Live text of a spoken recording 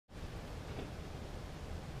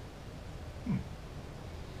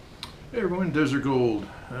Hey everyone, Desert Gold.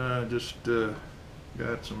 Just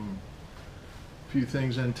got some few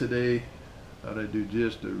things in today. Thought I'd do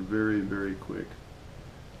just a very quick.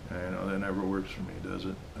 I know that never works for me, does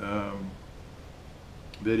it?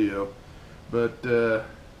 Video, but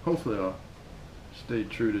hopefully I'll stay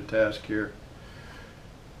true to task here.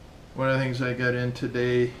 One of the things I got in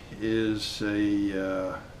today is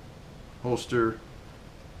a holster.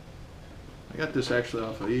 I got this actually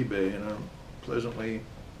off of eBay, and I'm pleasantly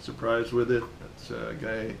surprised with it. It's a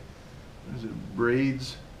guy, is it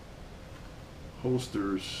Braids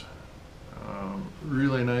holsters.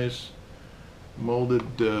 Really nice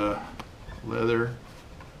molded leather.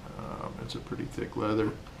 It's a pretty thick leather.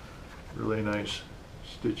 Really nice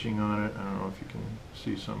stitching on it. I don't know if you can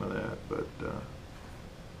see some of that, but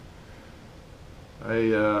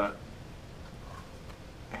I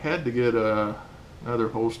had to get another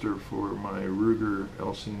holster for my Ruger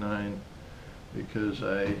LC9 because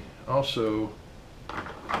I also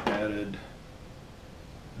added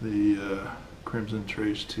the Crimson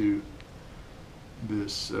Trace to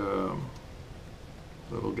this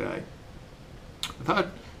little guy. I thought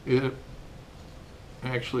it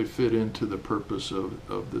actually fit into the purpose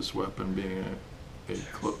of this weapon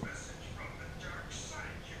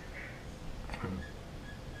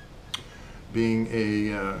being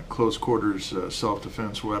a close quarters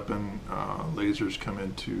self-defense weapon. Lasers come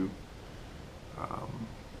into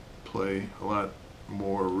play a lot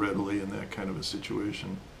more readily in that kind of a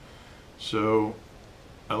situation. So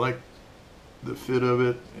I like the fit of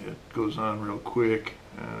it. It goes on real quick.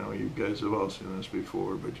 I know you guys have all seen this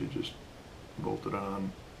before, but you just bolt it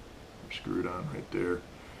on, or screw it on right there.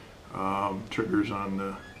 Triggers on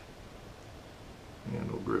the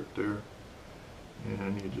handle grip there,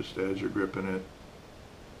 and you just, as you're gripping it,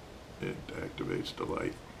 it activates the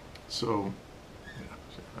light. So yeah,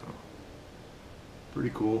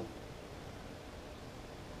 pretty cool.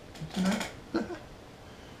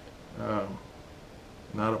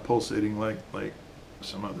 Not a pulsating light like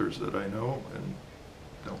some others that I know and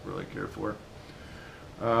don't really care for.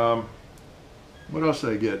 What else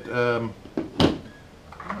did I get? I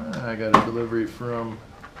got a delivery from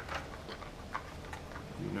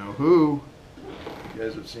you know who. You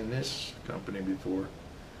guys have seen this company before.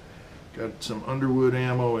 Got some Underwood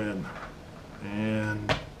ammo in,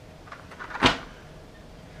 and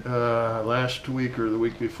last week or the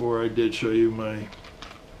week before I did show you my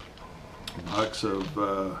box of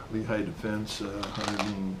Lehigh Defense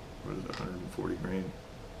 140 grain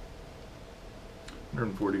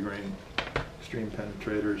extreme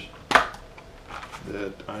penetrators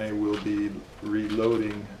that I will be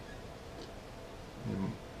reloading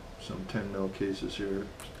in some 10 mil cases here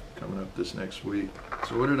coming up this next week.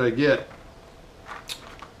 So what did I get?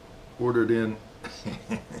 Ordered in.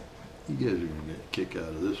 You guys are gonna get a kick out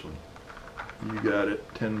of this one. You got it,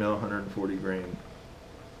 10 mil, 140 grain.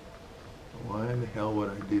 Why in the hell would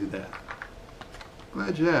I do that?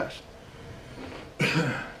 Glad you asked.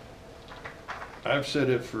 I've said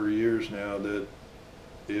it for years now that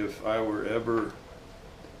if I were ever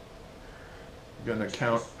gonna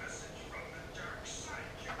count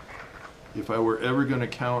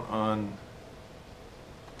on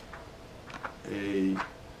a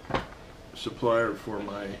supplier for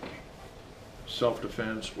my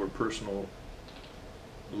self-defense or personal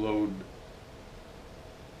load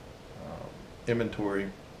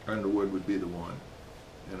inventory, Underwood would be the one,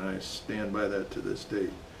 and I stand by that to this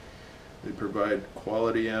date. They provide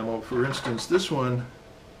quality ammo. For instance, this one,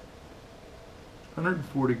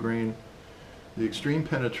 140 grain, the extreme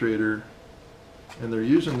penetrator, and they're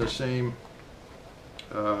using the same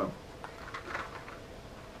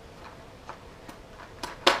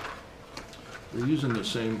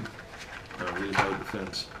Lehigh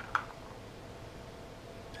Defense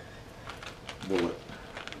bullet.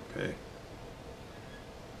 Okay. I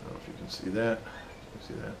don't know if you can see that. Can you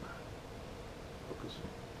see that? Focusing.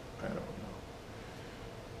 I don't know.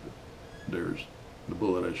 But there's the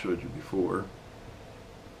bullet I showed you before.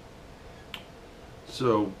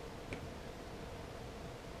 So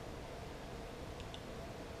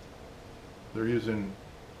they're using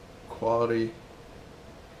quality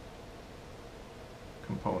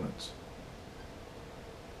components.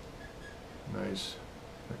 Nice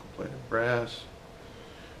nickel-plated brass.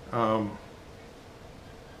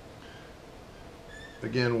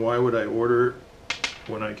 Again, why would I order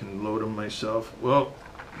when I can load them myself? Well,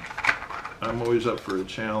 I'm always up for a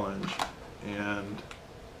challenge, and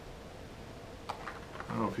I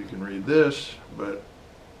don't know if you can read this, but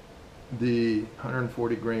the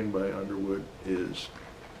 140 grain by Underwood is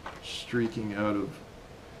streaking out of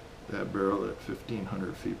that barrel at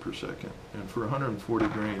 1,500 feet per second. And for 140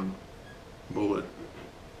 grain bullet,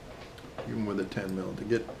 even with a 10 mil. To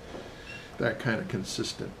get that kind of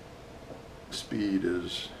consistent speed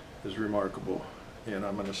is remarkable, and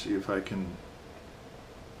I'm going to see if I can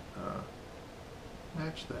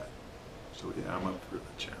match that. So yeah, I'm up for the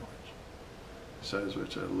challenge. Besides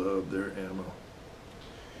which, I love their ammo.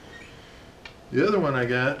 The other one I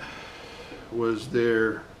got was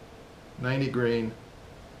their 90 grain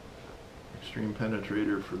extreme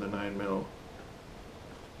penetrator for the 9 mil.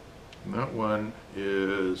 And that one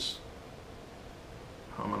is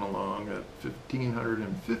humming along at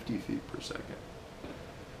 1,550 feet per second.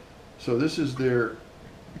 So this is their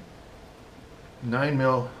 9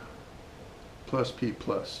 mil plus P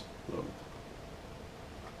plus load.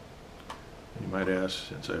 You might ask,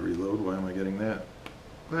 since I reload, why am I getting that?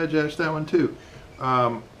 Glad you asked that one too.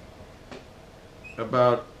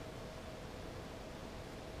 About,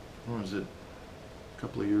 what was it, a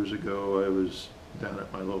couple of years ago, I was down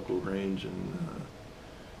at my local range, and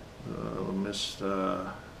Miss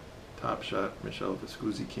Top Shot Michelle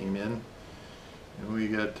Viscuzzi came in, and we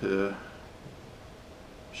got to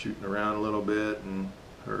shooting around a little bit, and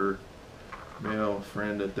her male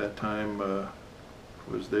friend at that time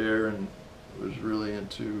was there and was really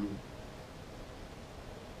into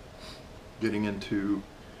getting into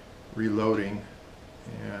reloading,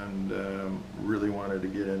 and really wanted to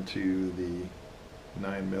get into the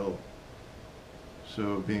 9 mil.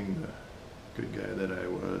 So being the good guy that I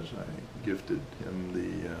was, I gifted him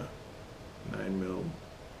the 9 mil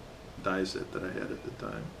die set that I had at the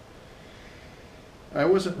time. I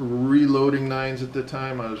wasn't reloading 9s at the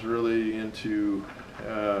time. I was really into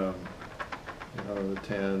you know, the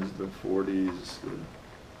 10s, the 40s, the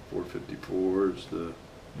 454s, the,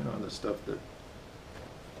 you know, the stuff that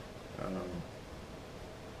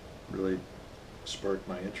really sparked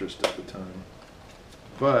my interest at the time.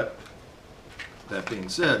 But that being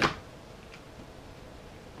said,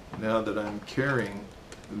 now that I'm carrying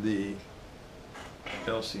the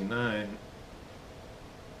LC9,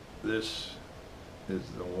 this is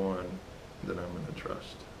the one that I'm going to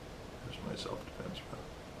trust as my self-defense weapon.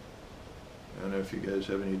 And if you guys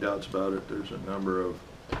have any doubts about it, there's a number of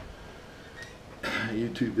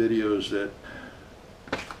YouTube videos that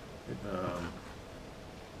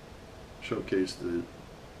showcase the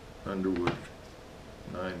Underwood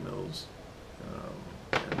 9 mils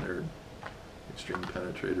and their extreme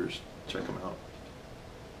penetrators. Check them out.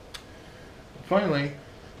 Finally,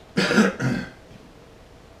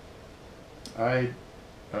 I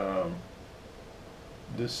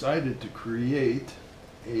decided to create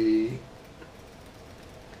a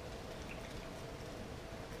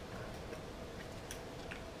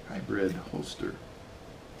hybrid holster.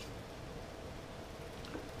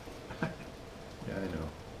 Yeah, I know.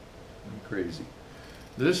 I'm crazy.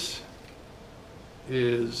 This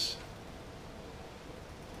is,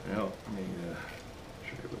 well, let me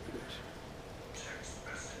show you what it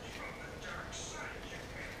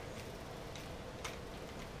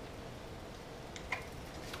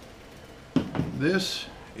is. This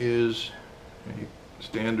is a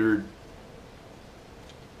standard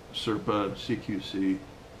Serpa CQC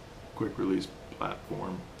quick release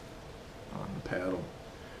platform on the paddle.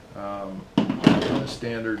 The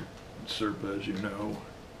standard Serpa, as you know,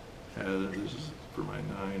 this is for my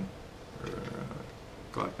 9 or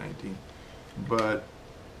Glock 19, but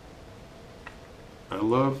I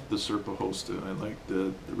love the Serpa holster. I like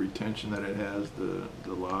the retention that it has, the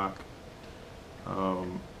lock,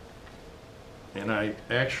 and I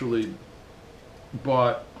actually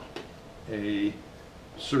bought a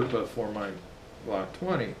Serpa for my Glock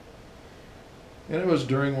 20. And it was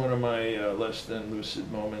during one of my less than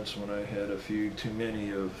lucid moments when I had a few too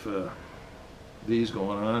many of these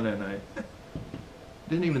going on, and I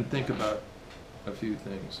didn't even think about a few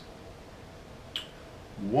things.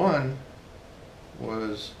 One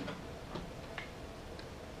was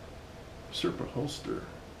Serpa holster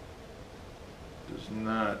does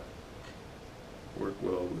not work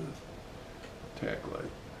well with tack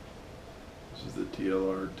light. This is the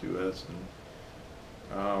TLR 2S,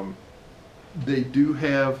 and they do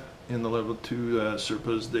have, in the level 2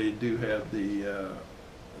 Serpas, they do have the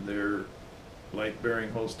their light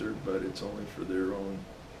bearing holster, but it's only for their own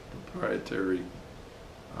proprietary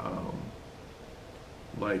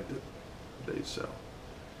light that they sell.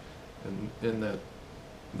 And in that,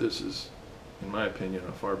 this is, in my opinion,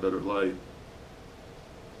 a far better light.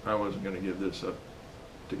 I wasn't going to give this up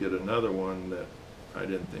to get another one that I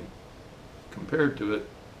didn't think compared to it,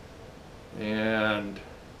 and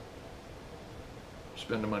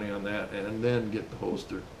spend the money on that and then get the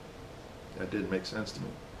holster. That didn't make sense to me.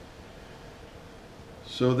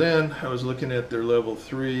 So then I was looking at their level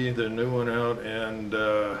 3, the new one out, and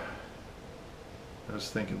I was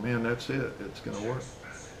thinking, man, that's it. It's gonna work.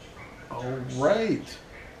 All right.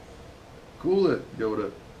 Cool it,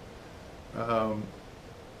 Yoda. Um,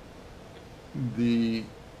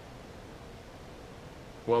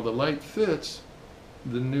 while the light fits,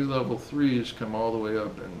 the new level 3s come all the way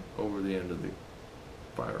up and over the end of the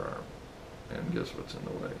firearm. And guess what's in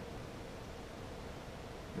the way?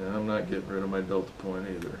 And I'm not getting rid of my delta point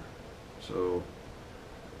either. So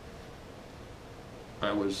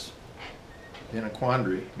I was in a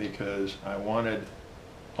quandary because I wanted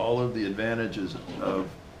all of the advantages of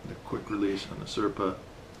the quick release on the Serpa,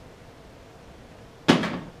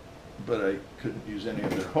 but I couldn't use any of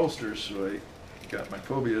their holsters, so I got my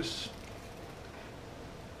Fobus,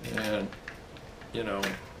 and you know,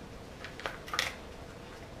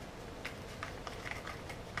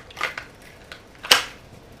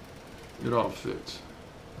 it all fits.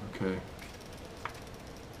 Okay,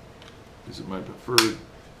 is it my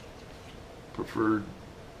preferred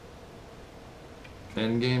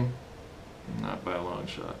end game? Not by a long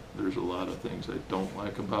shot. There's a lot of things I don't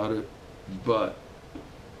like about it, but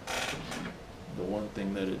the one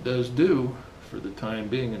thing that it does do for the time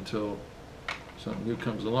being until something new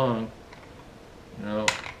comes along, you know,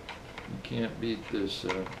 you can't beat this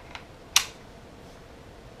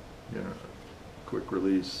quick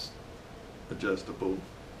release adjustable.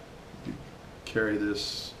 You carry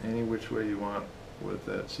this any which way you want with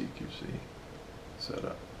that CQC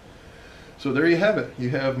setup. So there you have it. You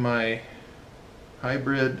have my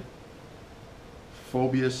hybrid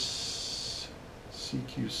Fobus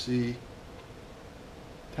CQC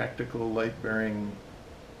tactical light bearing,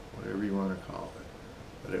 whatever you want to call it.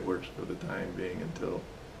 But it works for the time being until,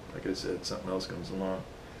 like I said, something else comes along.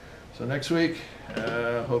 So next week,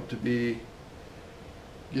 hope to be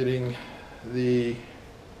getting the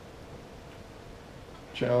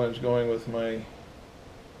challenge going with my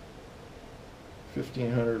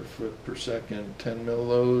 1,500 foot per second 10 mil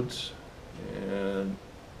loads, and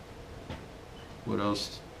what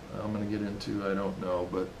else I'm going to get into I don't know,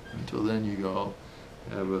 but until then, you all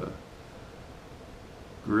have a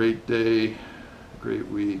great day, great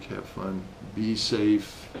week, have fun, be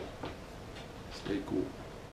safe, stay cool.